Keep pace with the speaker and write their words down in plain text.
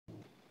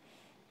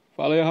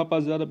Fala aí,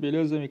 rapaziada,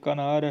 beleza? MK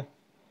na área.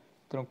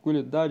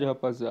 Tranquilidade,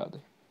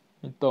 rapaziada.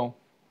 Então,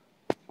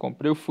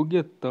 comprei o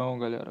foguetão,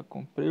 galera.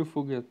 Comprei o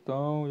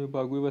foguetão e o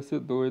bagulho vai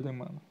ser doido, hein,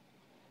 mano.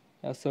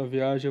 Essa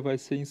viagem vai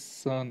ser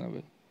insana,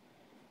 velho.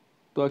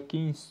 Tô aqui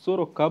em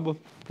Sorocaba,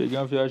 peguei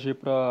uma viagem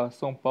pra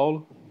São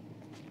Paulo.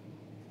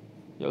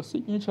 E é o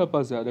seguinte,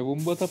 rapaziada, eu vou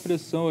me botar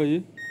pressão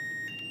aí.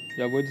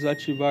 Já vou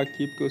desativar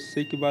aqui porque eu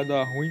sei que vai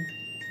dar ruim.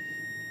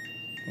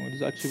 Vamos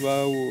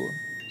desativar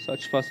o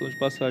satisfação de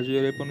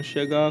passageiro aí pra não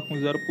chegar com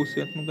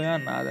 0% e não ganhar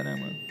nada, né,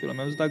 mano? Pelo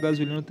menos da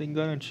gasolina tem que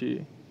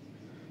garantir.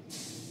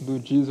 Do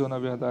diesel, na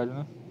verdade,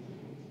 né?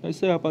 É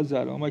isso aí,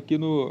 rapaziada. Vamos aqui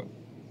no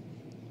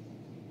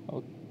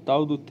o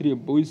tal do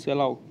Tribus, sei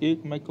lá o que.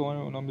 Como é que é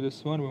o nome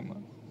desse ônibus,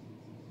 mano?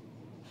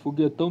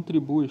 Foguetão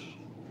Tribus.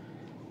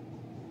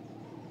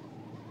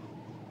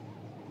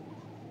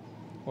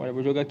 Olha, eu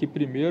vou jogar aqui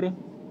primeiro.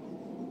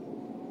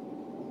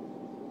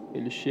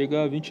 Ele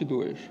chega a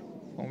 22.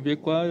 Vamos ver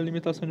qual é a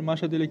limitação de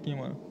marcha dele aqui,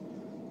 mano.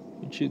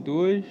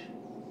 22.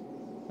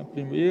 A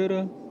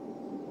primeira.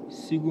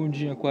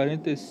 Segundinha,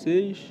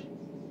 46.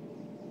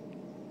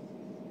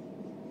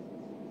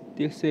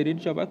 Terceirinho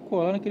já vai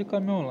colar naquele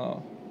caminhão lá,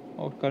 ó.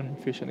 Olha o cara me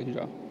fechando aqui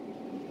já.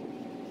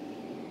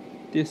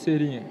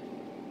 Terceirinha.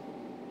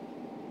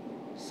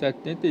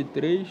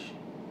 73.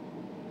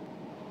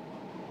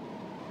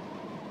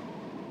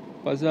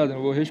 Rapaziada,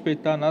 não vou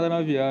respeitar nada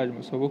na viagem,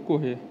 mas só vou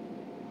correr.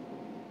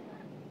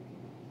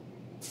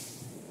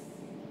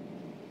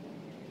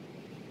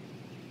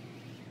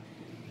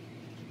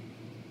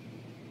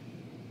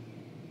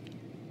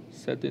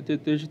 Setenta e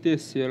três de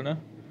terceiro, né?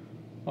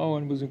 Olha o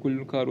ônibus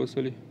encolhendo o caroço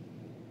ali.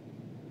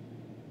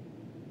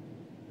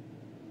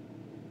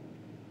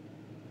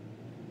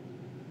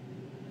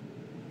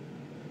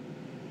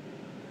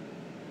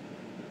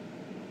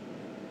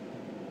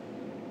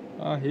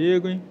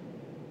 Arrego, hein?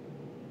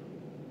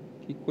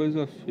 Que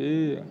coisa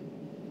feia.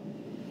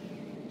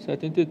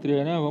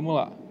 73, né? Vamos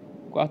lá.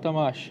 Quarta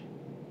marcha.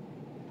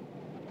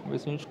 Vamos ver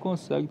se a gente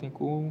consegue. Tem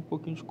um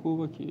pouquinho de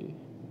curva aqui.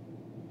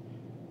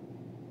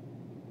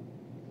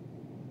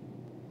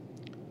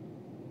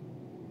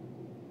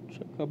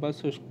 Deixa eu acabar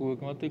essas curvas,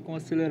 que não tem como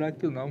acelerar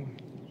aqui não.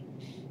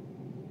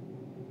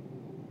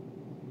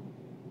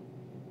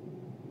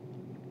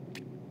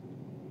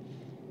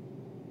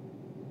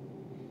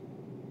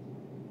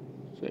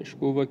 Essas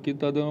curvas aqui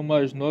tá dando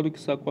mais nó do que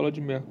sacola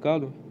de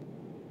mercado.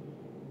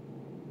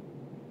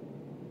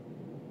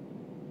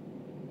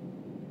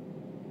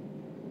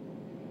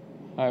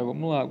 Aí,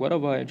 vamos lá. Agora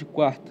vai. É de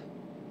quarta.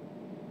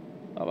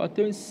 Vai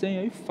bater em 100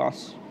 aí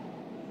fácil.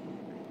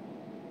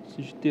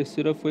 Se de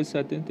terceira foi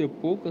 70 e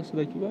pouco, essa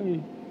daqui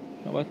vai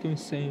bater em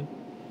 100.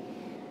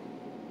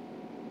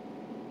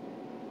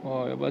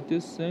 Ó, ia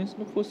bater 100 se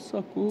não fosse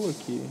essa curva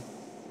aqui.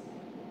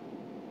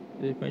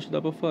 De repente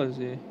dá pra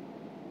fazer.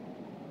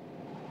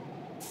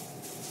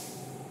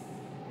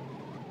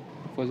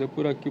 Vou fazer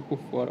por aqui por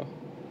fora,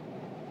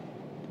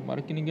 ó.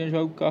 Tomara que ninguém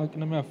jogue o carro aqui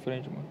na minha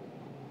frente, mano.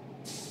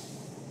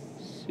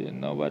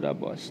 Senão vai dar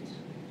bosta.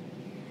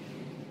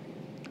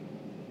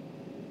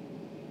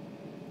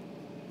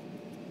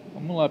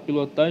 Vamos lá,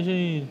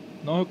 pilotagem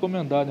não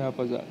recomendada, hein,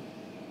 rapaziada.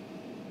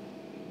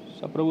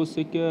 Só pra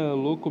você que é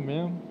louco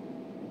mesmo.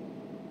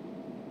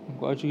 Não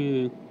gosta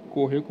de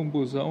correr com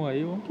busão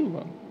aí, vamos que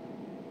vamos.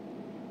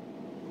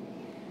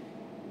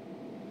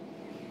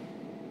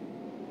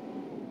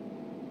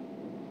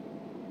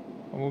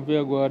 Vamos ver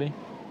agora, hein.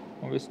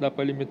 Vamos ver se dá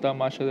pra limitar a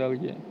marcha dela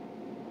aqui.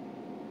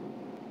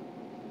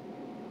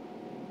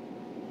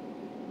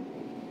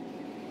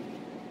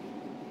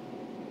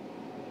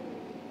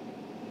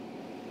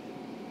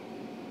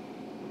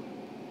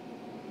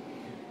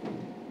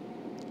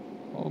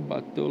 Ó,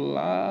 bateu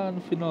lá no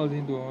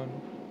finalzinho do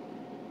ônibus.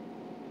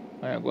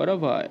 Aí agora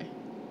vai.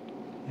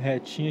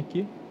 Retinho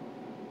aqui.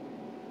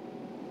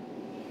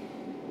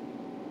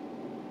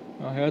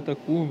 Uma reta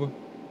curva.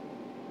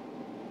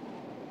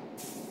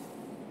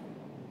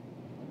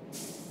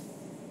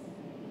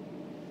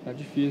 Tá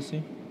difícil,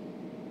 hein?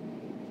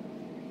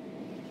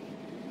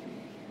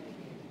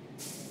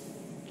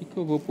 Que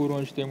eu vou por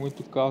onde tem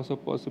muito carro se eu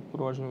posso ir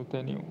por onde não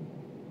tem nenhum?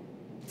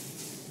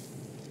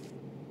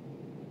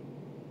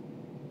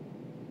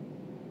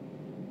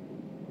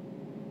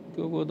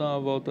 Que eu vou dar uma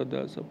volta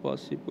dessa, eu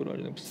posso ir por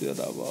onde não precisa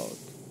dar a volta.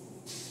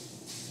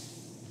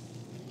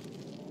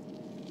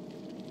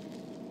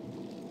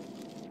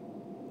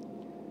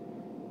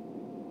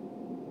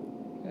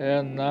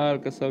 É nada,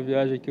 que essa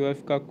viagem aqui vai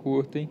ficar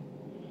curta, hein?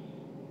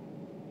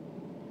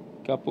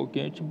 Daqui a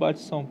pouquinho a gente bate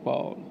São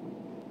Paulo.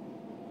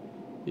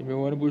 E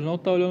meu ônibus não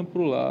tá olhando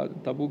pro lado,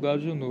 tá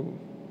bugado de novo.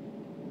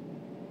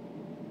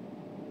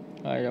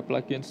 Aí a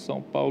plaquinha de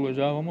São Paulo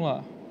já, vamos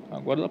lá.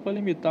 Agora dá pra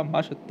limitar a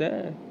marcha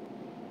até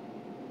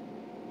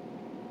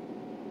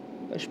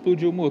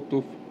explodir o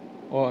motor.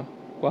 Ó,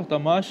 quarta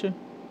marcha,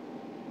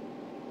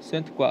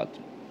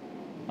 104.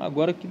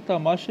 Agora a quinta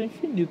marcha é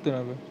infinita,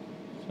 né, velho?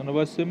 Só não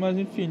vai ser mais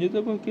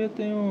infinita porque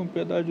tem um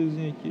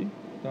pedágiozinho aqui.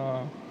 Tá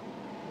uma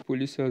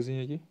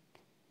policiazinha aqui.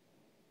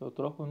 Eu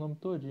troco o nome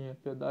todinho.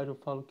 Pedágio eu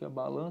falo que é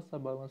balança, a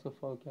balança eu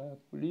falo que é a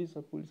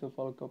polícia eu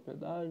falo que é o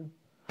pedágio.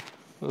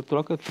 Eu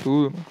troco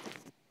tudo, mano.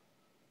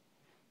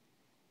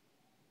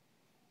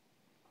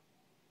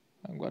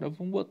 Agora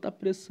vamos botar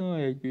pressão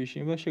aí, que o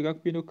bichinho vai chegar com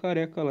o pneu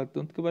careca lá,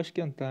 tanto que vai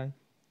esquentar, hein?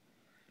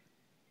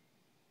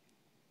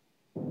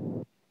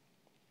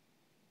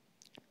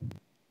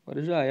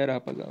 Agora já era,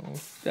 rapaziada.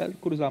 Vamos até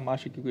cruzar a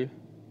marcha aqui.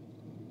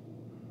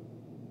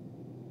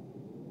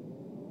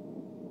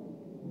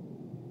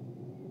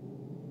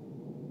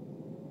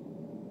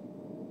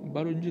 Um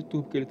barulho de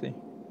turbo que ele tem.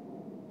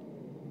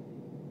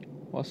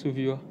 Ó,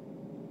 subiu, ó.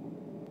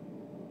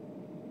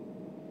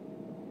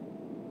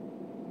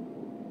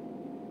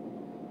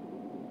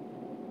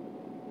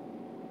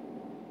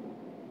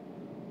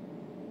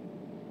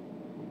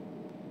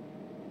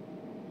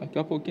 Daqui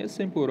a pouquinho é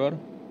 100 por hora.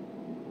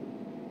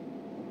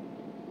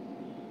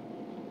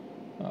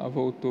 Ah,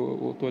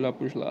 voltou a olhar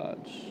pros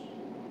lados.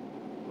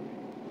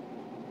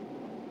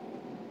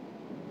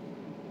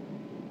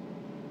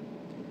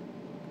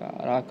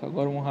 Caraca,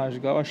 agora vamos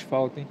rasgar o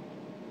asfalto, hein?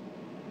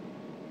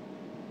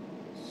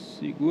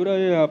 Segura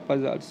aí,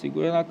 rapaziada.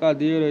 Segura na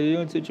cadeira aí,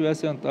 onde você estiver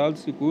sentado.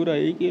 Segura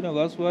aí que o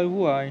negócio vai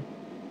voar, hein?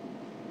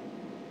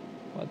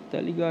 Vou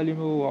até ligar ali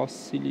meu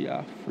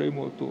auxiliar, freio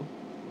motor.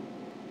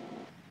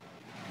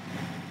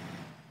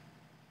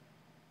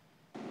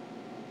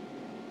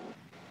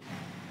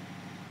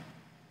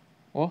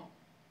 Ó.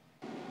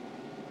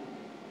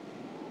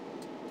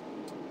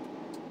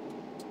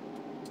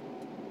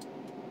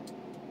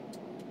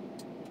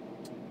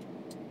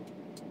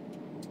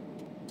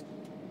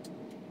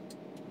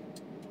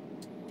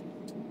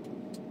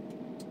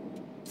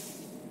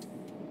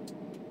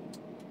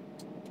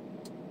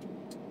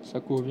 Essa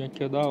curvinha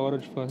aqui é da hora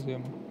de fazer,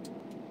 mano.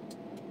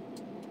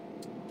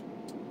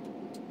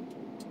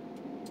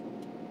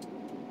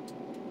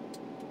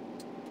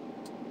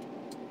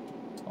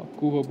 Uma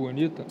curva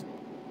bonita.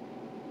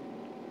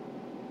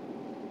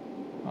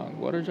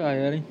 Agora já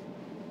era, hein?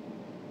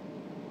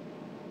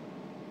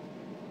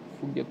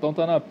 O foguetão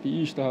tá na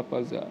pista,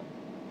 rapaziada.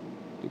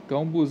 Tu quer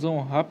um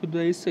busão rápido,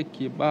 é esse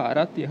aqui.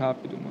 Barato e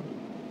rápido, mano.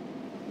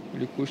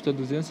 Ele custa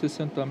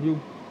 260 mil.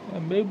 É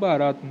meio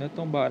barato, não é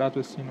tão barato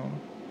assim não.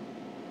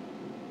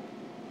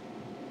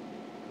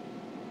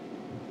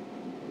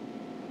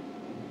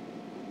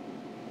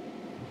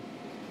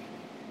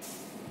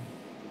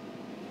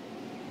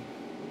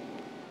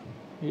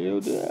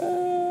 Meu Deus!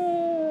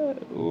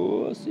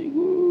 Ô,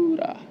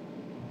 segura!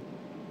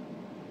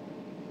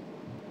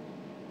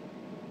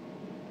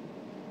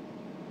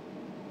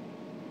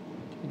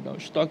 Dá um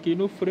estoque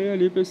no freio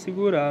ali pra ele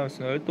segurar,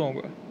 senão ele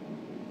tomba.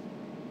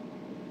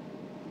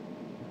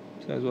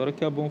 Essas horas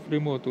que é bom o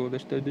freio motor,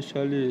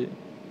 deixar ele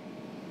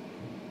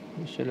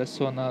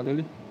acionado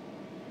ali.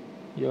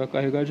 E vai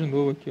carregar de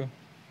novo aqui, ó.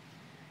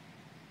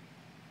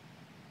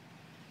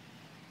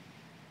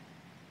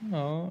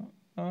 Não,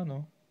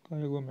 não,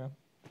 carregou mesmo.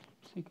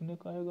 Achei que não ia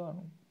carregar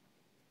não.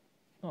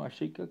 Não,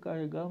 achei que ia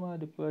carregar, mas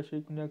depois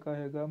achei que não ia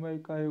carregar, mas ele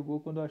carregou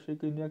quando eu achei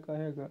que ele não ia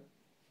carregar.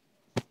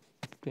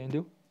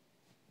 Entendeu?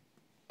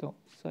 Então,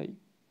 isso aí.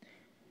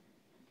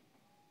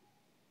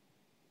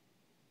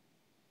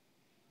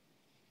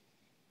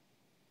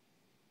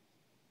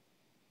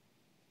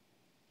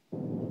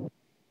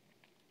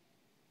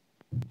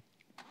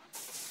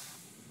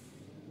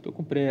 Tô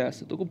com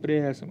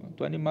pressa, mano.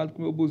 Tô animado com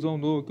o meu busão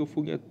novo, que é o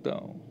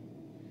Foguetão.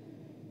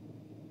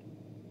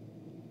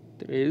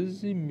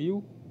 13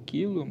 mil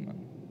quilos, mano.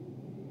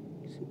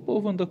 Esse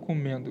povo anda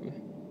comendo,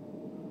 velho.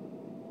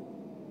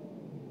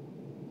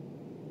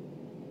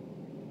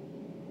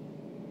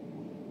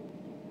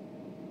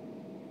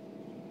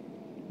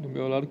 Do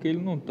meu lado que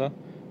ele não tá.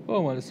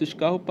 Pô, mano, esses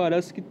carros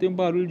parece que tem um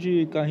barulho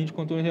de carrinho de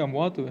controle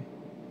remoto, velho.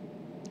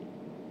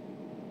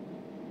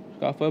 Os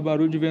carros fazem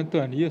barulho de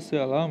ventania,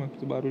 sei lá, mano.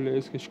 Que barulho é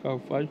esse que esse carro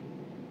faz?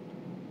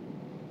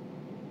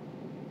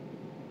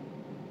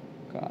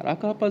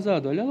 Caraca,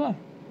 rapaziada, olha lá.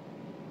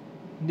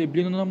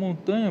 Neblina na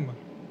montanha, mano.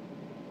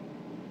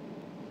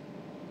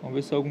 Vamos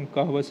ver se algum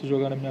carro vai se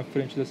jogar na minha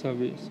frente dessa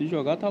vez. Se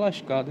jogar, tá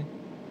lascado, hein?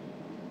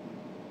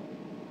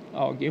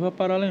 Alguém vai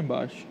parar lá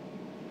embaixo.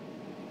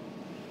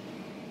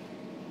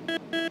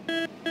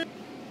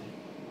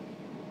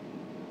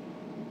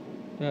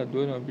 É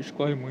doido, mano. O bicho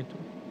corre muito.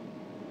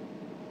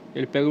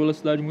 Ele pega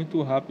velocidade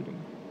muito rápido,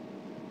 mano.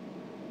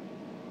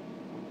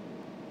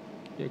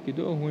 E aqui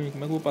deu ruim.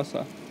 Como é que eu vou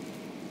passar?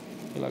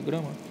 Pela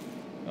grama?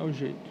 É o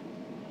jeito.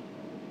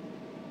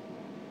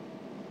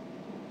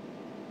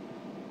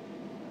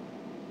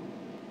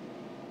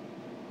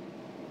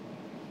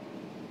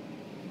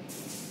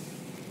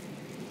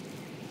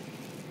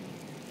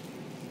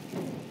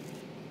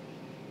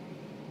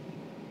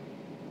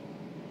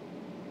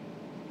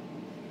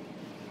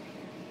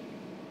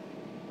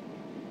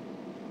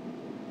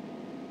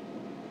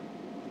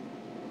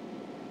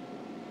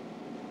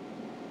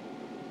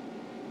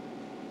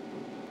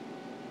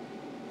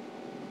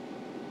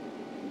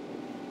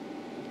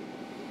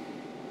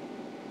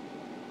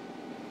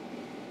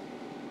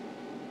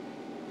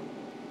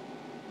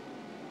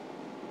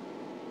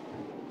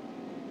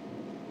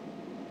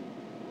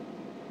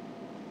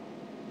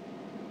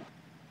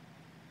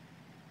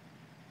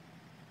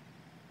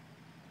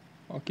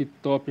 Ó que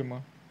top,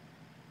 mano.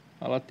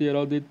 A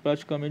lateral dele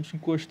praticamente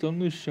encostando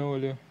no chão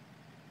ali, ó.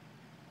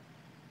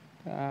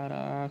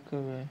 Caraca,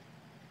 velho.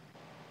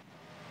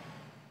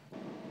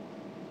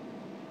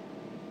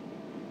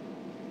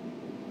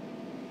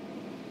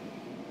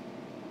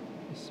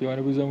 Esse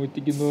ônibus é muito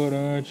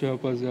ignorante,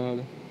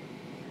 rapaziada.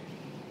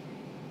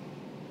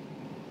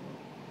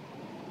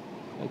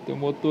 Vai ter um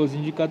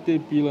motorzinho de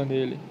Caterpillar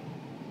nele.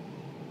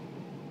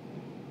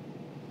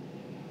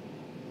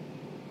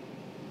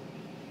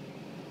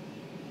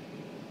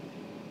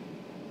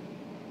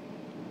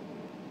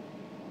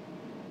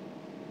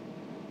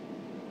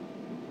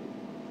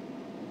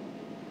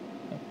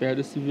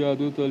 Perde esse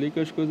viaduto ali que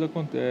as coisas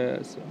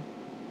acontecem.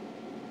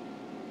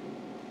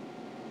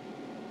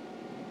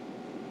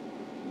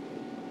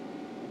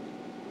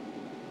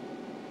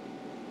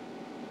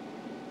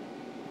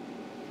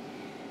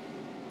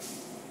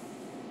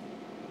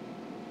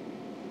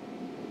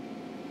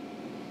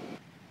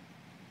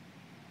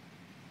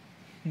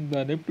 Não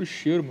dá nem pro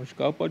cheiro, mas os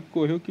carros podem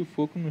correr o que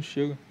for que não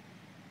chega.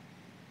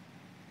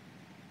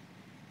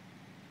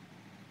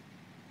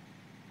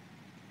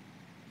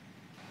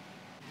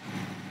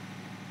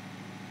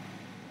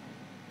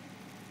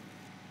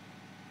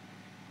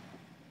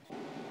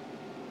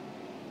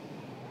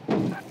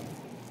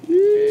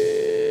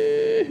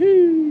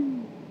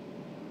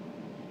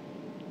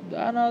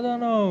 Dá nada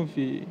não,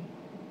 fi.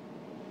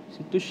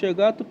 Se tu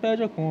chegar, tu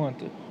perde a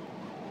conta.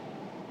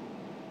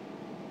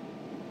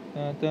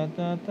 Tá, tá,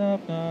 tá, tá,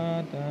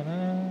 tá, tá,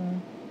 tá.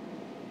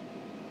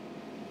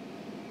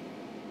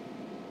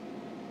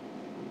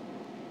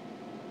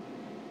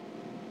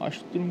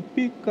 Astro um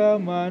pica,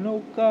 mas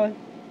não cai.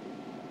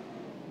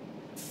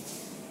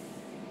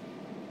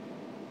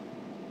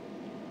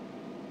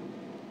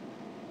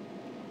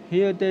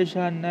 Rio de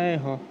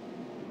Janeiro.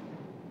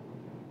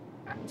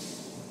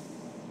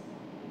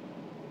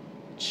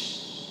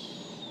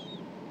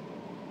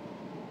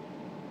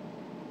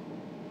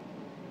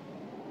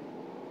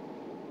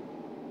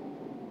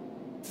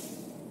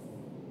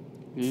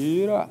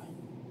 Vira.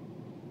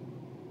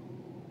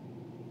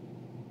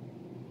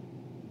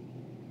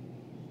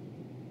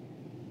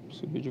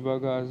 Subi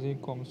devagarzinho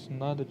como se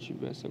nada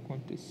tivesse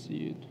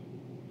acontecido.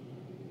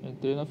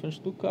 Entrei na frente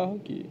do carro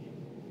aqui.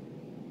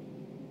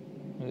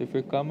 Ele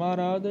foi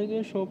camarada e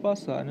deixou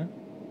passar, né?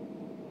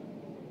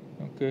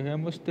 Não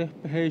queremos ter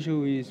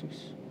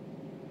prejuízos.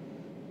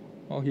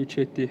 Olha o Rio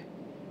Tietê.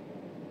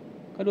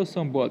 Cadê o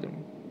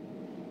sambódromo?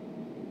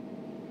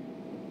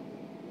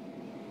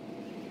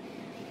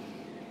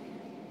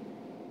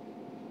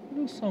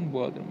 Cadê o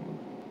sambódromo?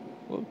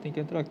 Pô, tem que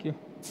entrar aqui, ó.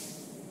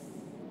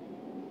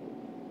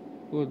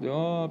 Pô, deu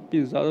uma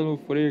pisada no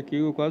freio aqui,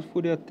 eu quase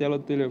furei a tela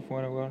do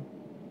telefone agora.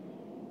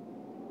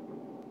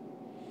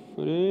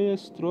 Freio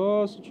esse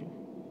troço, tio.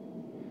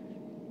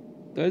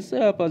 Então é isso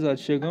aí, rapaziada.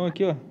 Chegamos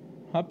aqui, ó.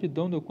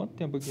 Rapidão, deu quanto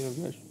tempo aqui na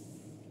viagem?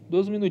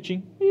 12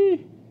 minutinhos.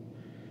 Ih,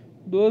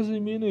 12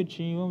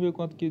 minutinhos. Vamos ver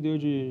quanto que deu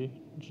de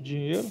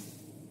dinheiro.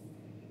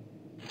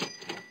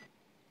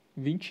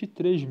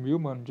 23 mil,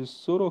 mano. De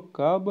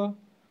Sorocaba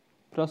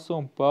pra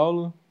São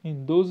Paulo em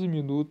 12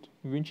 minutos.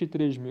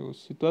 23 mil.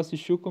 Se tu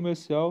assistiu o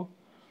comercial,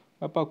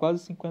 vai pra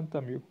quase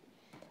 50 mil.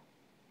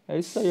 É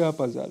isso aí,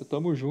 rapaziada.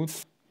 Tamo junto.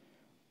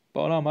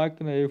 Pau na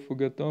máquina aí,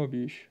 foguetão,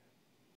 bicho.